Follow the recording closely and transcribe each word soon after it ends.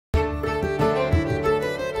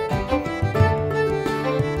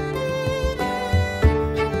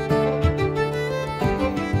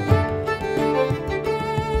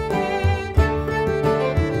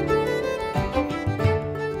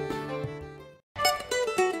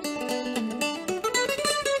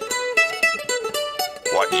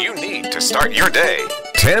what you need to start your day.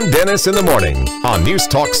 10 Denis in the morning on News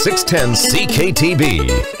Talk 610 CKTB.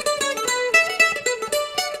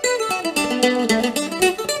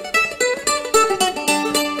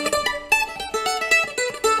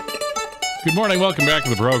 Good morning. Welcome back to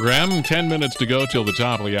the program. 10 minutes to go till the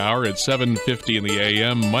top of the hour. It's 7:50 in the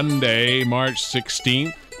a.m. Monday, March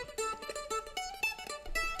 16th.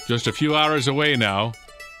 Just a few hours away now.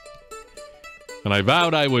 And I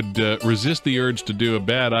vowed I would resist the urge to do a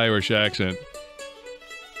bad Irish accent.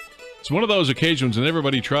 It's one of those occasions when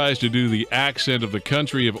everybody tries to do the accent of the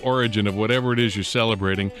country of origin of whatever it is you're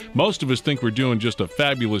celebrating. Most of us think we're doing just a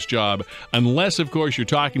fabulous job, unless, of course, you're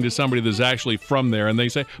talking to somebody that's actually from there, and they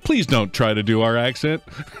say, please don't try to do our accent.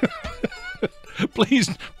 Please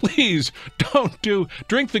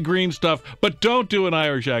drink the green stuff, but don't do an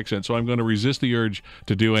Irish accent. So I'm going to resist the urge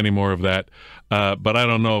to do any more of that. But I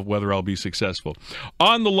don't know whether I'll be successful.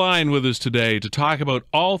 On the line with us today to talk about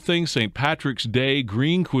all things St. Patrick's Day,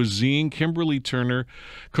 green cuisine, Kimberly Turner,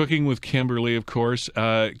 Cooking with Kimberly, of course.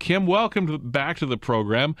 Kim, welcome back to the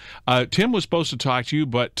program. Tim was supposed to talk to you,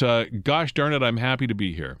 but gosh darn it, I'm happy to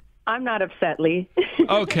be here. I'm not upset, Lee.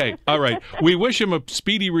 Okay, all right. We wish him a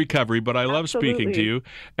speedy recovery, but I love speaking to you.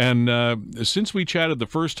 And since we chatted the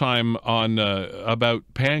first time on about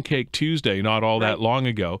Pancake Tuesday, not all that long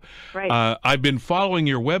ago, I've been following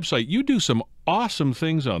your website. You do some awesome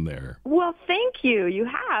things on there. Well, thank you. You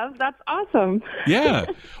have. That's awesome. Yeah.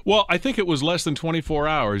 Well, I think it was less than 24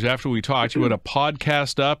 hours after we talked. You had a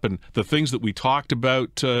podcast up and the things that we talked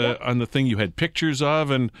about on the thing you had pictures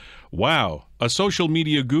of. And wow, a social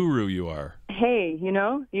media guru you are. Hey,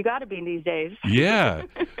 you got to be these days. Yeah.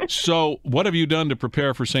 So what have you done to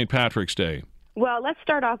prepare for St. Patrick's Day? Well, let's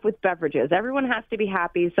start off with beverages. Everyone has to be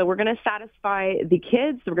happy, so we're going to satisfy the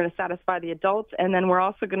kids, we're going to satisfy the adults, and then we're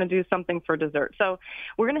also going to do something for dessert. So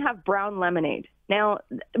we're going to have brown lemonade. Now,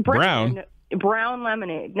 brown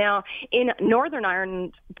lemonade. Now, in Northern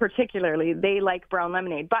Ireland particularly, they like brown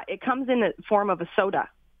lemonade, but it comes in the form of a soda.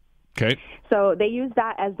 Okay. So they use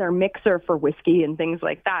that as their mixer for whiskey and things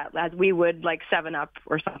like that, as we would like 7-Up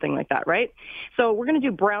or something like that, right? So we're going to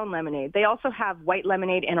do brown lemonade. They also have white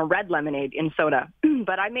lemonade and a red lemonade in soda.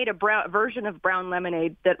 But I made a version of brown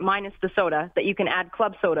lemonade that minus the soda that you can add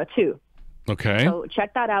club soda to. Okay. So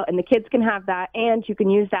check that out, and the kids can have that, and you can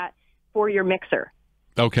use that for your mixer.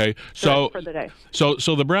 Okay, so for the day. So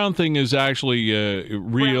the brown thing is actually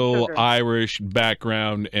real Irish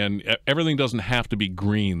background, and everything doesn't have to be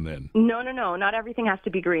green then. No, not everything has to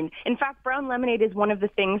be green. In fact, brown lemonade is one of the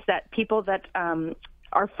things that people that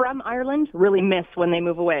are from Ireland really miss when they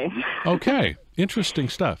move away. Okay, interesting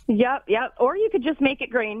stuff. Yep. Or you could just make it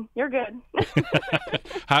green. You're good.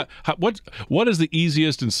 What is the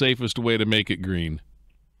easiest and safest way to make it green?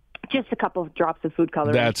 Just a couple of drops of food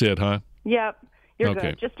coloring. That's it, huh? Yep. You're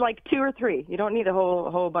good. Just like 2 or 3. You don't need a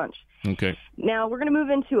whole bunch. Okay. Now we're going to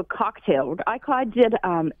move into a cocktail. I did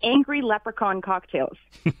angry leprechaun cocktails.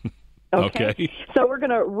 Okay. So we're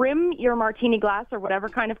going to rim your martini glass or whatever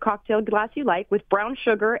kind of cocktail glass you like with brown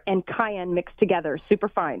sugar and cayenne mixed together, super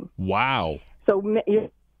fine. Wow. So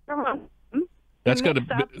that's got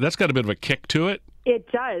a bit of a kick to it. It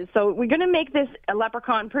does. So we're going to make this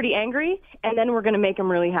leprechaun pretty angry, and then we're going to make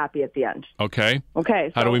him really happy at the end. Okay.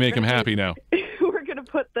 Okay. How do we make him happy now? We're going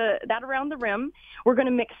to put that around the rim. We're going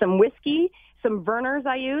to mix some whiskey, some Vernors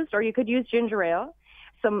I used, or you could use ginger ale,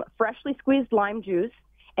 some freshly squeezed lime juice,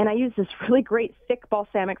 and I use this really great thick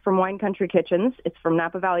balsamic from Wine Country Kitchens. It's from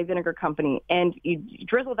Napa Valley Vinegar Company, and you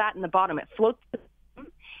drizzle that in the bottom. It floats.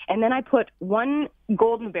 And then I put 1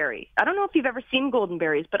 golden berry. I don't know if you've ever seen golden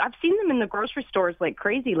berries, but I've seen them in the grocery stores like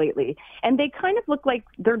crazy lately. And they kind of look like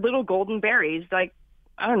they're little golden berries, like,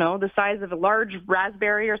 I don't know, the size of a large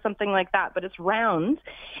raspberry or something like that. But it's round.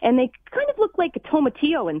 And they kind of look like a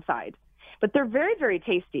tomatillo inside. But they're very, very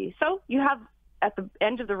tasty. So you have, at the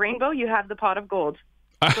end of the rainbow, you have the pot of gold.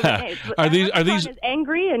 Are these is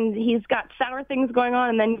angry and he's got sour things going on,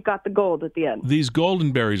 and then you've got the gold at the end. These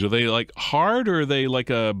golden berries, are they like hard or are they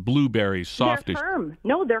like a blueberry, softish? They're firm.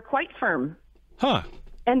 No, they're quite firm. Huh.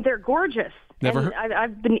 And they're gorgeous.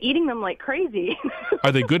 I've been eating them like crazy.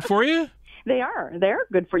 Are they good for you? They are. They're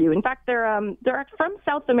good for you. In fact, they're from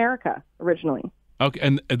South America originally. Okay,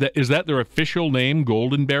 and is that their official name,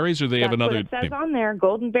 golden berries, or they have another name? That's what it says on there,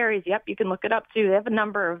 golden berries. Yep, you can look it up too. They have a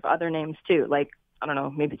number of other names too, like, I don't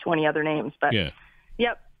know, maybe 20 other names. But yeah.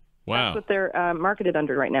 Yep. Wow. That's what they're marketed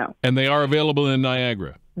under right now. And they are available in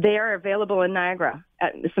Niagara? They are available in Niagara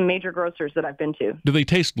at some major grocers that I've been to. Do they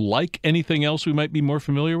taste like anything else we might be more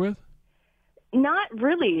familiar with? Not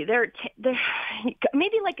really. They're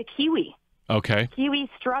maybe like a kiwi. Okay. Kiwi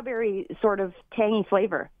strawberry sort of tangy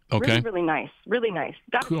flavor. Okay. Really, really nice. Really nice.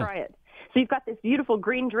 Got to Cool. try it. So you've got this beautiful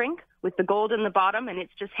green drink with the gold in the bottom, and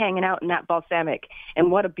it's just hanging out in that balsamic.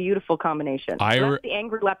 And what a beautiful combination. So that's the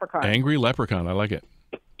Angry Leprechaun. Angry Leprechaun. I like it.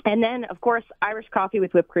 And then, of course, Irish coffee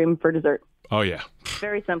with whipped cream for dessert. Oh, yeah.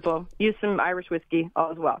 Very simple. Use some Irish whiskey,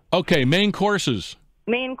 all as well. Okay, main courses.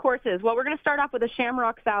 Main courses. Well, we're going to start off with a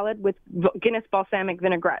shamrock salad with Guinness balsamic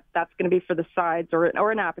vinaigrette. That's going to be for the sides or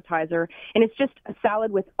an appetizer. And it's just a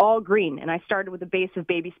salad with all green. And I started with a base of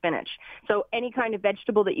baby spinach. So any kind of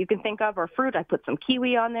vegetable that you can think of or fruit, I put some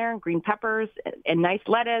kiwi on there, green peppers, and nice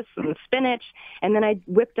lettuce and spinach. And then I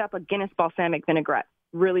whipped up a Guinness balsamic vinaigrette.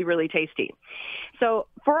 Really, really tasty. So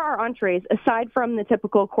for our entrees, aside from the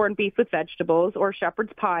typical corned beef with vegetables or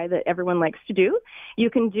shepherd's pie that everyone likes to do, you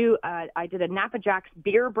can do, I did a Napa Jack's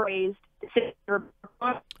beer braised.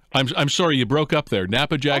 I'm sorry, you broke up there.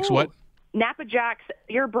 Napa Jack's what? Napa Jack's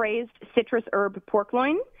beer braised citrus herb pork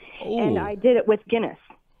loin. Oh. And I did it with Guinness.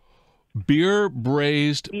 Beer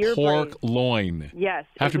braised pork loin. Yes.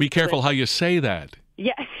 Have to be careful how you say that.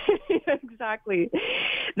 Yes, exactly.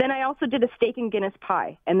 Then I also did a steak and Guinness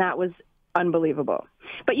pie, and that was unbelievable.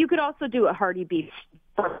 But you could also do a hearty beef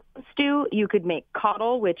stew. You could make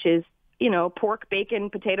coddle, which is, pork, bacon,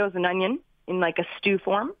 potatoes, and onion in like a stew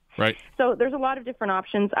form. Right. So there's a lot of different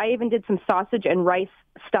options. I even did some sausage and rice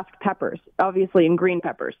stuffed peppers, obviously, and green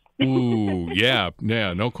peppers. Ooh, yeah,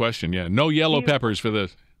 no question. Yeah, no yellow peppers for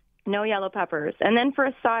this. No yellow peppers. And then for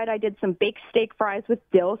a side, I did some baked steak fries with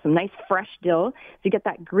dill, some nice fresh dill. So you get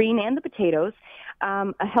that green and the potatoes.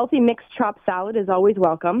 A healthy mixed chopped salad is always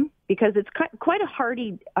welcome because it's quite a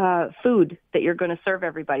hearty food that you're going to serve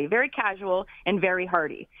everybody. Very casual and very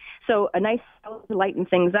hearty. So a nice salad to lighten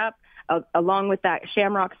things up, along with that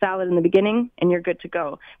shamrock salad in the beginning, and you're good to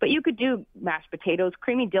go. But you could do mashed potatoes,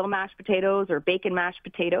 creamy dill mashed potatoes, or bacon mashed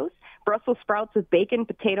potatoes, Brussels sprouts with bacon,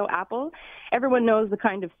 potato, apple. Everyone knows the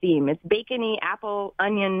kind of theme. It's bacony, apple,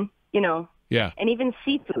 onion, Yeah. and even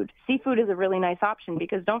seafood. Seafood is a really nice option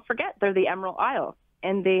because don't forget they're the Emerald Isle,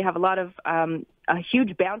 and they have a lot of a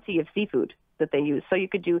huge bounty of seafood that they use. So you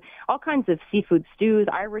could do all kinds of seafood stews,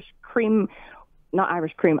 Irish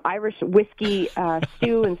whiskey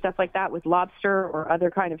stew and stuff like that with lobster or other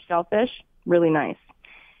kind of shellfish. Really nice.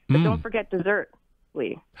 But don't forget dessert,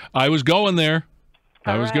 Lee. I was going there.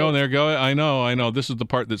 All right. I know. This is the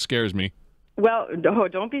part that scares me. Well, no,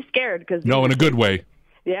 don't be scared. Because No, in a good way.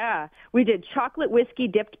 Yeah. We did chocolate whiskey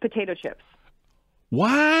dipped potato chips.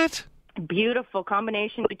 What? Beautiful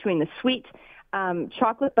combination between the sweet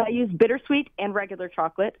chocolate, but I use bittersweet and regular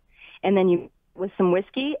chocolate. And then you with some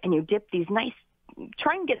whiskey, and you dip these nice,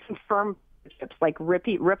 try and get some firm chips, like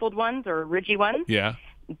rippled ones or ridgy ones. Yeah.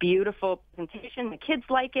 Beautiful presentation. The kids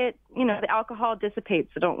like it. The alcohol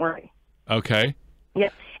dissipates, so don't worry. Okay.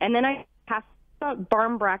 Yep. And then I passed out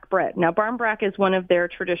barmbrack bread. Now, barmbrack is one of their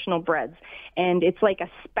traditional breads, and it's like a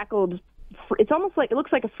speckled, it's almost like, it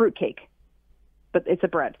looks like a fruit cake, but it's a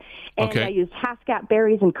bread. And Okay. I used Hascat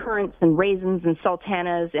berries and currants and raisins and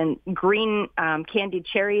sultanas and green candied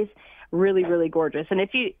cherries. Really, really gorgeous. And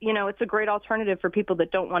if it's a great alternative for people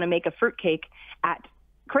that don't want to make a fruit cake at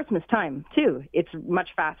Christmas time too. It's much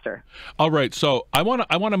faster. All right, so I want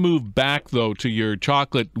to move back though to your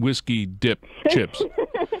chocolate whiskey dip chips.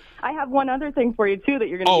 I have one other thing for you too that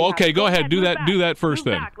you're going to. Oh, okay. Go ahead. Do that first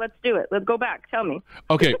Move then. back. Let's do it. Let's go back. Tell me.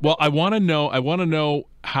 Okay. Well, I want to know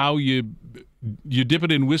how you dip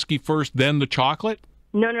it in whiskey first, then the chocolate.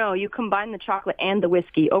 No. You combine the chocolate and the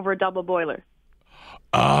whiskey over a double boiler.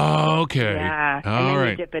 Oh, okay. Yeah, All and then right.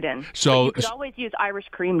 you dip it in. So but you could always use Irish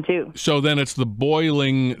cream too. So then it's the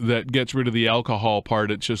boiling that gets rid of the alcohol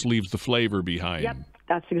part. It just leaves the flavor behind. Yep,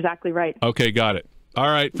 that's exactly right. Okay, got it. All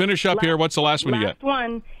right, finish up here. What's the last one you got? Last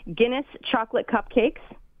one, Guinness chocolate cupcakes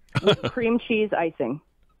with cream cheese icing.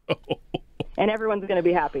 And everyone's going to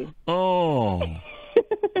be happy. Oh.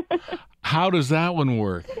 How does that one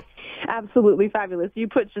work? Absolutely fabulous. You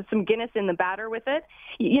put just some Guinness in the batter with it.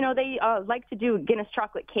 They like to do Guinness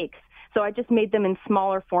chocolate cakes. So I just made them in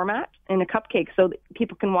smaller format in a cupcake so that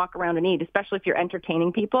people can walk around and eat, especially if you're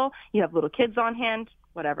entertaining people. You have little kids on hand,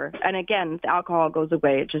 whatever. And again, the alcohol goes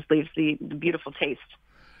away. It just leaves the beautiful taste.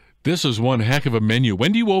 This is one heck of a menu.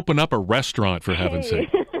 When do you open up a restaurant, for heaven's sake?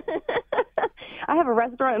 I have a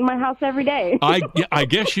restaurant in my house every day. I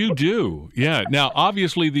guess you do. Yeah. Now,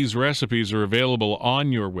 obviously, these recipes are available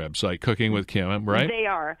on your website, Cooking with Kim, right? They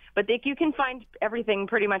are. But you can find everything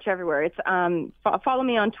pretty much everywhere. It's follow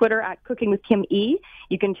me on Twitter at Cooking with Kim E.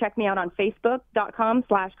 You can check me out on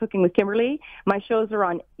Facebook.com/Cooking with Kimberly. My shows are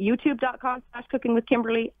on YouTube.com/Cooking with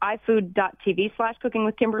Kimberly, iFood.tv/Cooking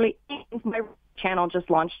with Kimberly. And my channel just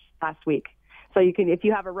launched last week. So you can, if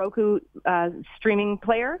you have a Roku streaming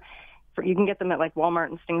player, you can get them at like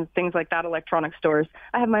Walmart and things like that, electronic stores.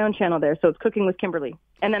 I have my own channel there, so it's Cooking with Kimberly.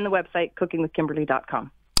 And then the website,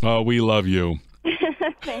 cookingwithkimberly.com. Oh, we love you.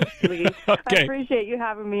 Thanks, Lee. Okay. I appreciate you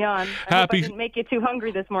having me on. I hope I didn't make you too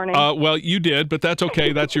hungry this morning. Well, you did, but that's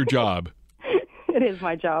okay. That's your job. It is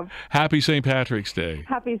my job. Happy St. Patrick's Day.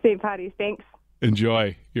 Happy St. Patty's. Thanks.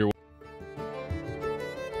 Enjoy. You're welcome.